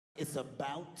It's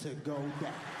about to go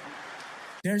down.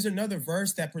 There's another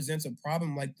verse that presents a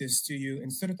problem like this to you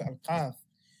in Surah al-haqq.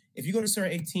 If you go to Surah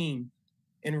 18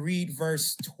 and read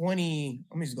verse 20,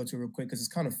 let me just go to it real quick because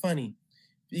it's kind of funny.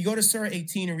 If you go to Surah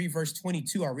 18 and read verse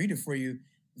 22, I'll read it for you.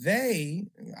 They,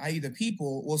 i.e. the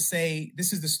people, will say,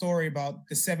 this is the story about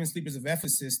the 7 sleepers of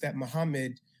Ephesus that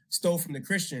Muhammad stole from the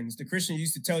Christians. The Christians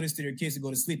used to tell this to their kids to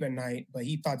go to sleep at night, but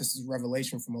he thought this was a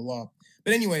revelation from Allah.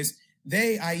 But anyways,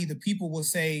 they, i.e. the people, will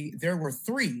say there were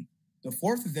 3, the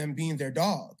 4th of them being their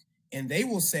dog. And they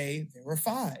will say there were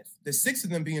 5, the 6th of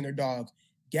them being their dog,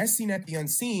 guessing at the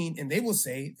unseen, and they will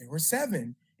say there were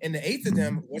 7. And the 8th of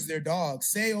them was their dog.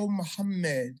 Say, O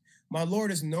Muhammad, my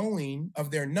Lord is knowing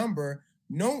of their number.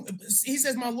 No, he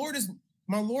says, my Lord is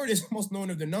most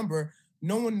known of their number.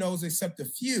 No one knows except a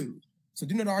few. So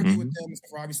do not argue with them, as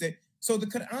Robbie said. So the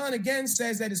Quran again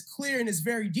says that it's clear and it's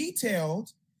very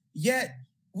detailed, yet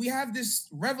we have this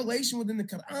revelation within the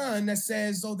Quran that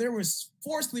says, oh, there was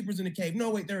 4 sleepers in the cave. No,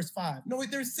 wait, there was 5. No, wait,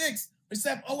 there's 6 or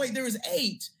 7. Oh, wait, there was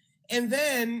 8. And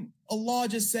then Allah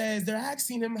just says, they're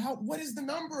asking him, what is the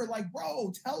number? Like,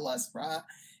 bro, tell us, bro.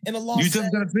 And Allah You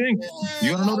just gotta think.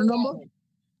 You wanna know the number?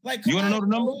 Like, you wanna know the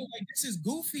number? Like, this is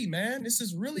goofy, man. This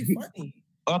is really funny.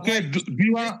 Okay, like, do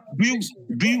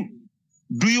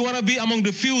you wanna be among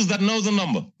the few that knows the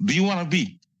number? Do you wanna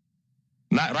be?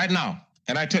 Not right now.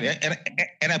 And I tell you,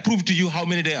 and I prove to you how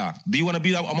many there are. Do you want to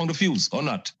be among the few or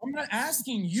not? I'm not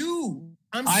asking you.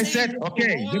 I said,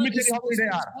 okay, let me tell you how many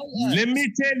there are.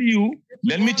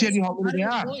 Let me tell you how many there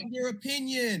are. I want your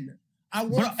opinion.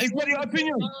 It's not your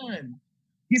opinion.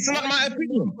 It's not my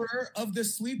opinion. Number of the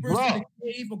sleepers in the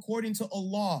cave according to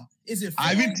Allah. Is it 4?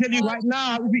 I will tell you right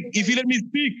now, if you let me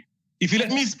speak. If you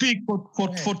let me speak for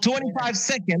 25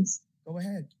 seconds. Go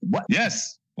ahead. What?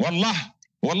 Yes.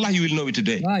 Wallah, you will know it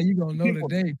today. Why you gonna know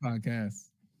today, podcast?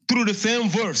 Through the same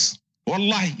verse.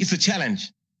 Wallahi, it's a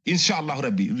challenge. Inshallah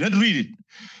Rabbi. Let's read it.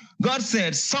 God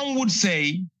said, some would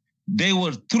say they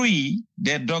were 3,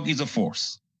 their dog is a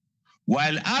 4th.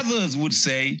 While others would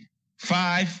say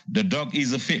 5, the dog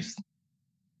is a 5th.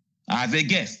 As a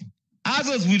guess.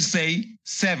 Others will say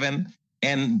 7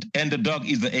 and the dog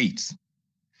is the 8th.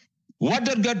 What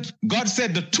did God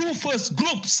said the 2 first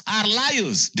groups are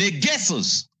liars, they're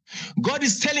guessers. God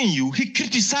is telling you, he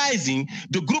criticizing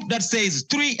the group that says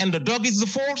 3 and the dog is the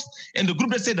 4th, and the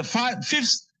group that said the 5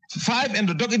 and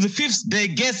the dog is the 5th, they're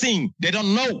guessing, they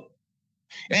don't know.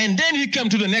 And then he came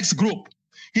to the next group.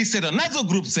 He said another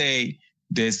group say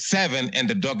there's 7 and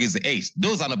the dog is the 8th.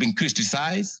 Those are not being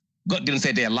criticized. God didn't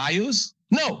say they're liars.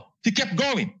 No, he kept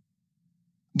going.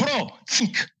 Bro,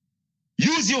 think.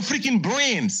 Use your freaking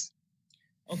brains.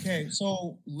 Okay,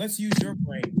 so let's use your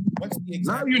brain. What's the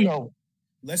exact now you know.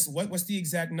 What's the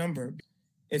exact number?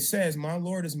 It says, my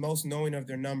Lord is most knowing of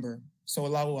their number. So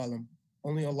Allahu alam,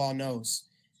 only Allah knows.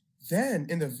 Then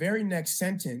in the very next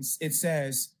sentence, it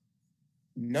says,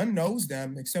 none knows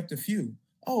them except a few.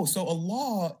 Oh, so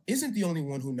Allah isn't the only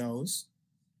one who knows.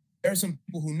 There are some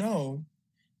people who know,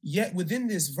 yet within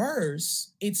this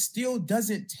verse, it still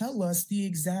doesn't tell us the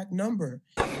exact number.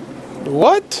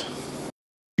 What?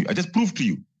 I just proved to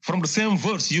you from the same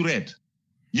verse you read.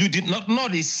 You did not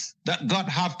notice that God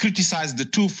have criticized the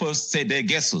 2 first, say they're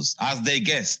guessers, as they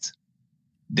guessed.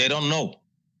 They don't know.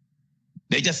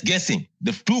 They're just guessing.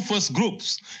 The 2 first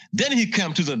groups. Then he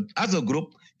came to the other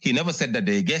group. He never said that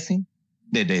they're guessing.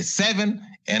 They're 7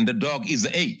 and the dog is the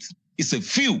 8th. It's a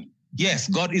few. Yes,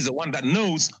 God is the one that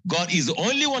knows. God is the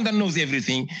only one that knows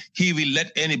everything. He will let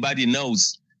anybody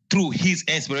knows through his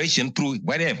inspiration, through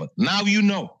whatever. Now you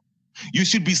know. You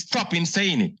should be stopping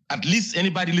saying it. At least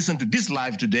anybody listen to this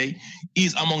live today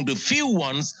is among the few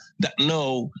ones that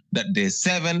know that there's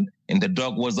 7 and the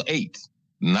dog was the 8th.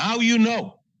 Now you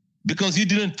know, because you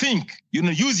didn't think, you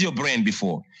didn't use your brain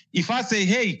before. If I say,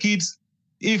 hey kids,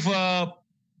 if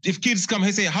kids come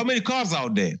and say, how many cars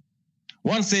out there?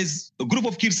 One says, a group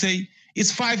of kids say,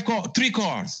 it's 3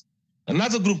 cars.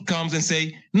 Another group comes and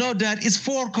say, no, Dad, it's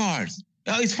 4 cars.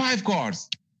 It's 5 cars.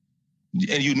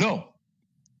 And you know.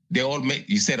 They all make,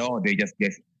 you said, oh, they just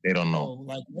guess. They don't know. Oh,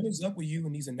 like, what is up with you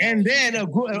and these analogies? And then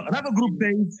another group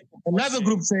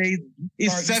says,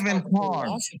 it's 7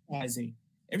 cars.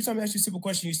 Every time I ask you a simple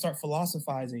question, you start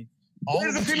philosophizing.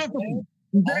 There's a philosophy.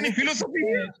 Is there any philosophy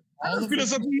here?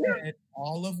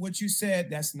 All of what you said,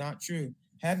 that's not true.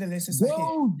 It's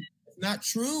not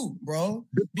true, bro.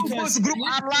 Because the group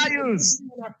are liars.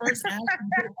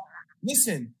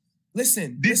 Listen,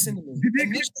 Listen to me. Did he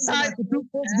criticize the two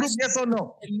first group, yes or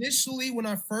no? Initially, when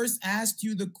I first asked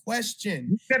you the question,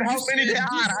 You said how many there are.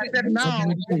 I said now.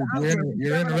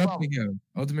 You're interrupting him.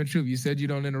 Ultimate truth. You said you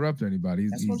don't interrupt anybody.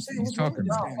 That's what I'm saying. He's talking.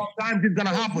 Sometimes it's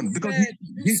gonna happen because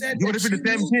you said you repeat the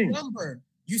same thing.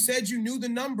 You said you knew the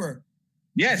number.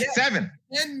 Yes, 7.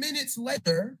 10 minutes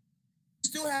later, you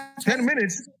still have 10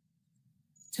 minutes.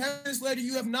 10 minutes later,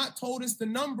 you have not told us the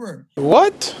number.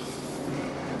 What?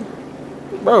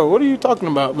 Bro, what are you talking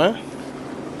about, man?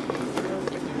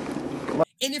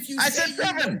 And if you I say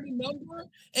said 7. The number,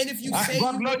 and if you say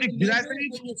GodLogic, did I say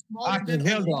it?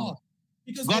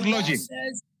 Because GodLogic.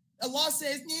 Allah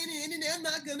says, I'm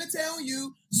not gonna tell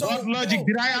you. So GodLogic,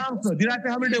 did I answer? Did I say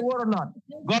how many they were or not?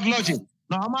 GodLogic.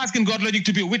 Now I'm asking GodLogic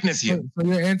to be a witness here. So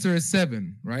your answer is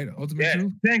 7, right? Ultimate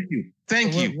truth? Thank you.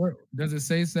 Thank you. Does it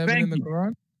say 7 in the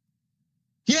Quran?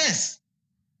 Yes.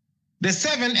 The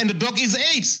 7 and the dog is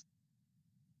 8.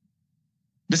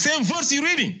 The same verse you're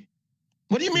reading.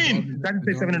 What do you mean? That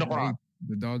is 7 in the Quran.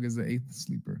 The dog is the 8th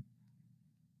sleeper.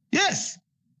 Yes.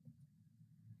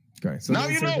 Okay. So now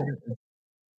you know.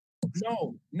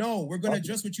 No, we're going to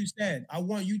adjust what you said. I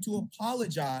want you to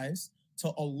apologize to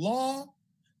Allah,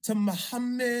 to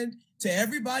Muhammad, to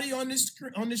everybody on this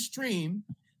stream.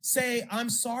 Say, I'm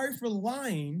sorry for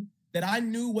lying that I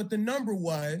knew what the number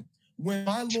was when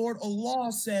my Lord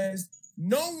Allah says,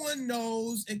 no one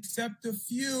knows except a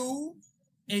few,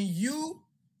 and you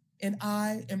and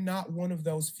I am not one of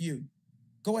those few.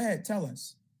 Go ahead, tell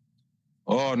us.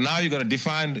 Oh, now you're going to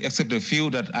define except a few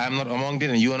that I'm not among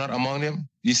them and you are not among them?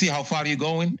 You see how far you're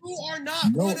going? You are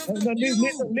not one of the few.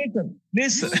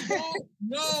 Listen. You don't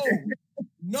know.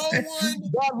 No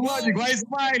one. GodLogic, why are you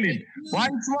smiling? Why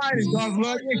are you smiling,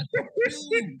 GodLogic?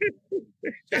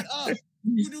 Shut up.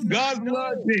 You do not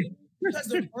GodLogic. Because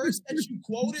the verse that you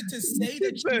quoted to say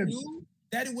that you knew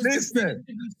that it was to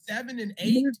be 7 and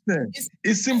 8.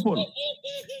 It's simple.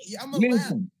 I'm gonna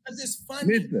laugh because it's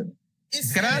funny.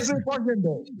 Can I answer the question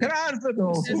though? Can I answer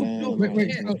though?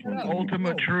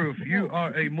 Ultimate truth. You are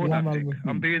a munafiq.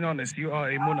 I'm being honest. You are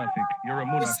a munafiq. You're a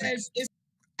munafiq.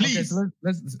 Please.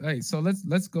 Okay, so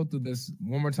let's go through this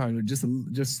one more time, just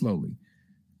slowly.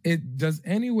 Does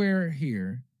anywhere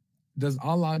here does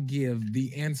Allah give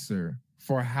the answer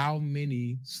for how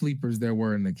many sleepers there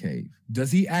were in the cave?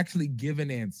 Does he actually give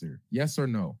an answer? Yes or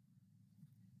no?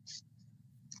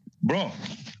 Bro,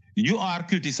 you are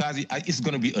criticizing. It's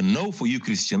going to be a no for you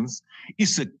Christians.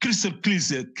 It's a crystal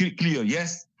clear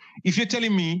yes. If you're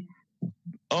telling me,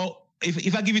 oh,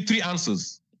 if I give you 3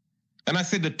 answers and I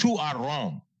said the 2 are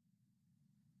wrong,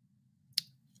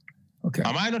 okay.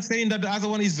 Am I not saying that the other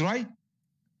one is right?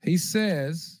 He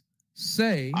says,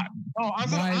 answer the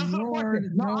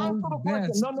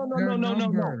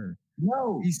question.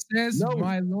 No. He says,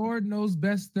 my Lord knows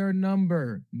best their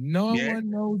number. No one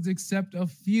knows except a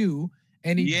few.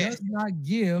 And he does not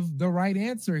give the right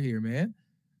answer here, man.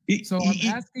 So I'm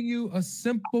asking you a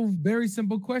very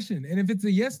simple question. And if it's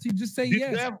a yes, you just say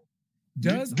yes.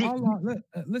 Does Allah,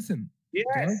 listen.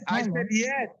 Yes, I said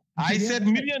yes. I said a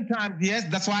million times yes.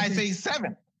 That's why I say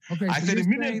 7. Okay, I said a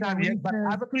million times yes, but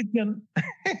as a Christian.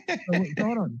 So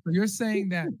hold on. So you're saying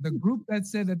that the group that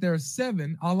said that there are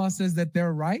 7, Allah says that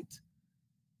they're right?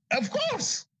 Of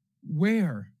course.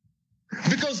 Where?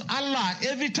 Because Allah,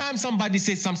 every time somebody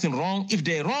says something wrong, if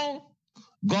they're wrong,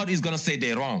 God is going to say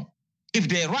they're wrong. If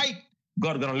they're right,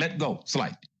 God is going to let go,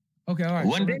 slide. Okay, all right.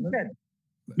 When they said,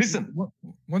 listen.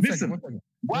 One second.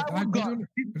 Why would God?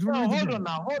 No,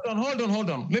 hold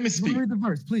on. Let me speak. Read the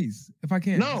verse, please, if I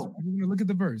can. No. I just want to look at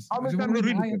the verse. How many times are you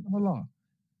going to read it?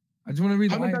 I just want to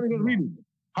read How many times are you going to read it?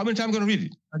 How many times are you going to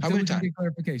read it? How many times?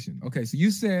 Clarification. Okay, so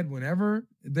you said whenever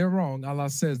they're wrong, Allah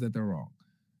says that they're wrong.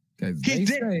 Okay,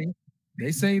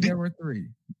 they say there were 3.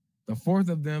 The 4th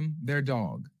of them, their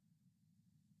dog.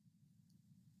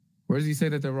 Where does he say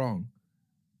that they're wrong?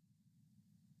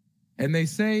 And they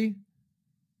say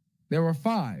there were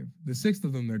 5. The 6th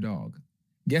of them, their dog.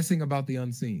 Guessing about the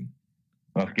unseen.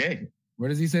 Okay. Where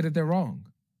does he say that they're wrong?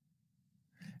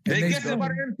 They guess about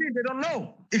the unseen. They don't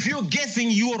know. If you're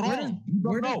guessing, you are wrong. You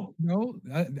don't know. No,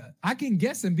 I can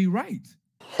guess and be right.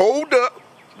 Hold up.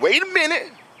 Wait a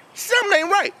minute. Something ain't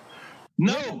right.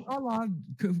 No. Allah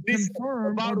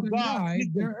confirm or deny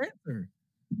their answer.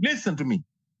 Listen to me.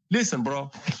 Listen, bro.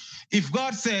 If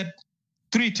God said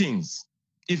 3 things,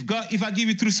 if I give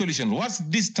you 3 solutions, what's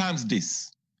this times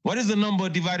this? What is the number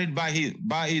divided by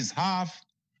his half?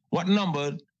 What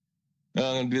number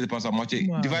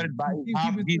divided by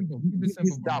half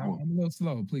is double? I'm a little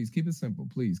slow. Please keep it simple.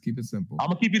 Please keep it simple. I'm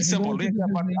gonna keep it simple.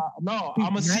 I'm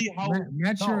gonna see how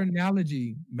match your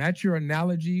analogy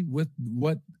with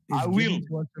what is given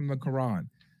to us from the Quran.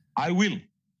 I will.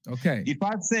 Okay. If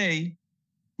I say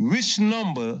which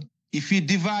number, if you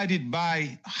divide it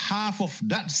by half of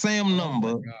that same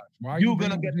number, you're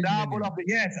going to get double of the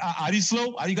yes. Are you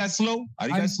slow? Are you guys slow? Are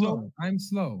you guys slow? I'm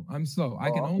slow.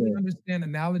 I can only understand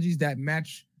analogies that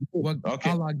match what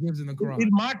Allah gives in the Quran. It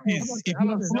matches. If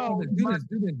you're slow,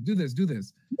 do this.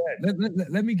 Yes.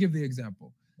 Let me give the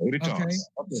example. Okay.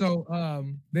 So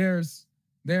there's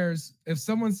if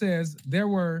someone says there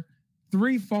were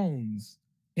 3 phones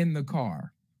in the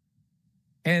car,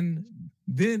 and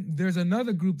then there's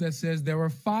another group that says there were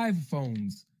 5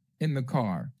 phones in the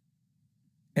car,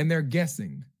 and they're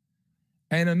guessing.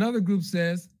 And another group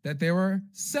says that there were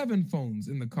 7 phones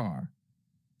in the car.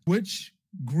 Which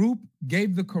group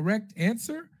gave the correct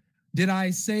answer? Did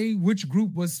I say which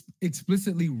group was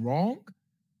explicitly wrong?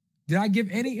 Did I give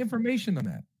any information on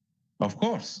that? Of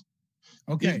course.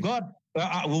 Okay. If God,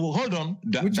 hold on.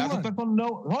 Does a person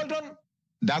know? Hold on.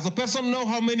 Does a person know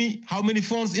how many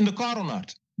phones in the car or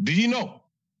not? Do you know?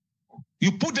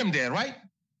 You put them there, right?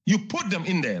 You put them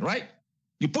in there, right?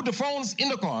 You put the phones in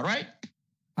the car, right?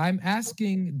 I'm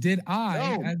asking, did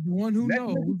I, as the one who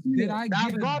knows, did I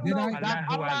give it?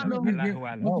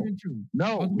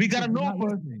 No, we gotta know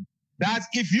first. That's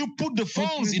if you put the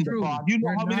phones in the car, you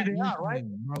know how many they are, right?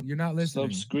 Bro, you're not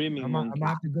listening. Stop screaming.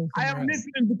 I am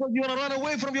listening because you want to run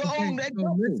away from your own.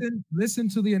 So listen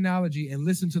to the analogy and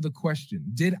listen to the question.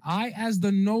 Did I, as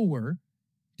the knower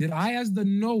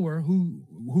who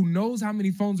knows how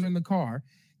many phones are in the car,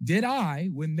 did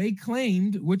I, when they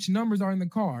claimed which numbers are in the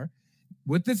car,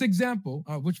 with this example,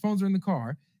 which phones are in the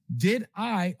car, did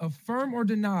I affirm or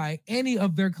deny any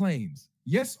of their claims?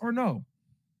 Yes or no?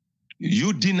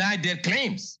 You denied their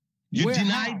claims. You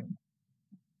denied. How?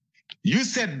 You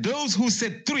said those who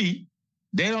said 3,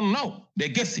 they don't know. They're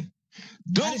guessing.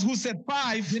 Those who said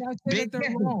 5, did I say that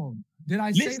they're wrong? Did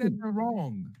I say that they're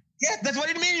wrong? Yes, that's what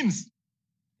it means.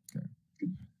 Okay.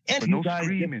 And no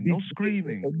screaming, no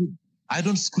screaming. I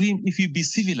don't scream if you be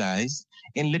civilized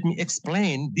and let me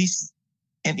explain this,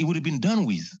 and it would have been done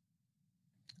with.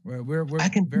 Well, we're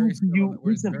very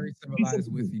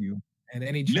civilized with you. And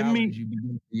any challenge you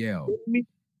begin to yell.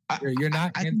 You're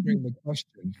not answering the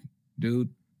question, dude.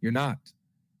 You're not.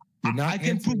 You're not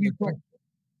answering the question.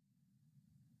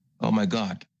 Oh my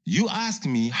God. You asked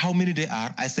me how many there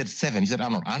are. I said 7. You said,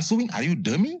 I'm not answering. Are you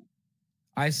dummy?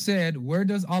 I said, where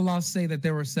does Allah say that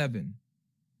there were 7?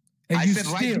 And you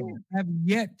still have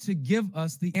yet to give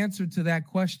us the answer to that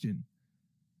question.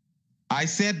 I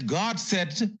said, God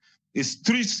said,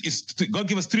 God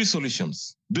gave us 3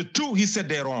 solutions. The 2, he said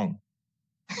they're wrong.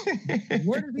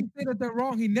 Where does he say that they're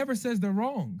wrong? He never says they're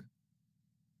wrong.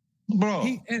 Bro,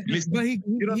 he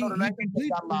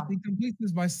completes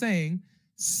this by saying,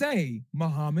 say,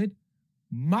 Muhammad,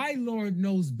 my Lord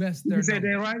knows best their numbers. Did he say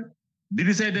they're right? Did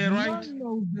he say they're right? None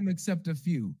knows them except a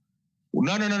few. No.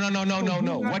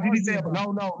 What did he say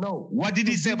about no? What did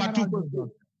he say about 2 first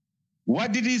groups?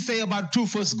 What did he say about 2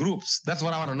 first groups? That's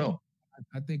what I want to know.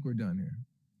 I think we're done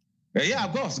here. Yeah,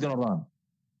 of course, gonna run.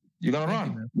 You're gonna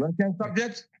run. You want to change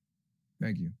subject?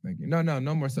 Thank you.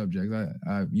 No more subjects.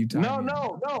 No.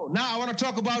 Now I want to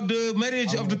talk about the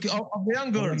marriage of the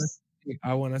young girls.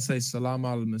 I want to say salam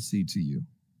al-masih to you.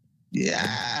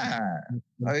 Yeah.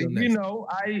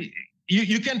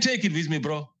 You can take it with me,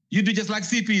 bro. You do just like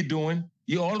CP doing.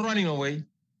 You're all running away.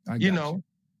 You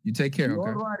take care, you're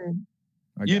okay? All running.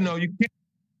 You can't.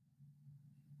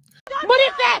 What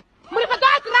is that?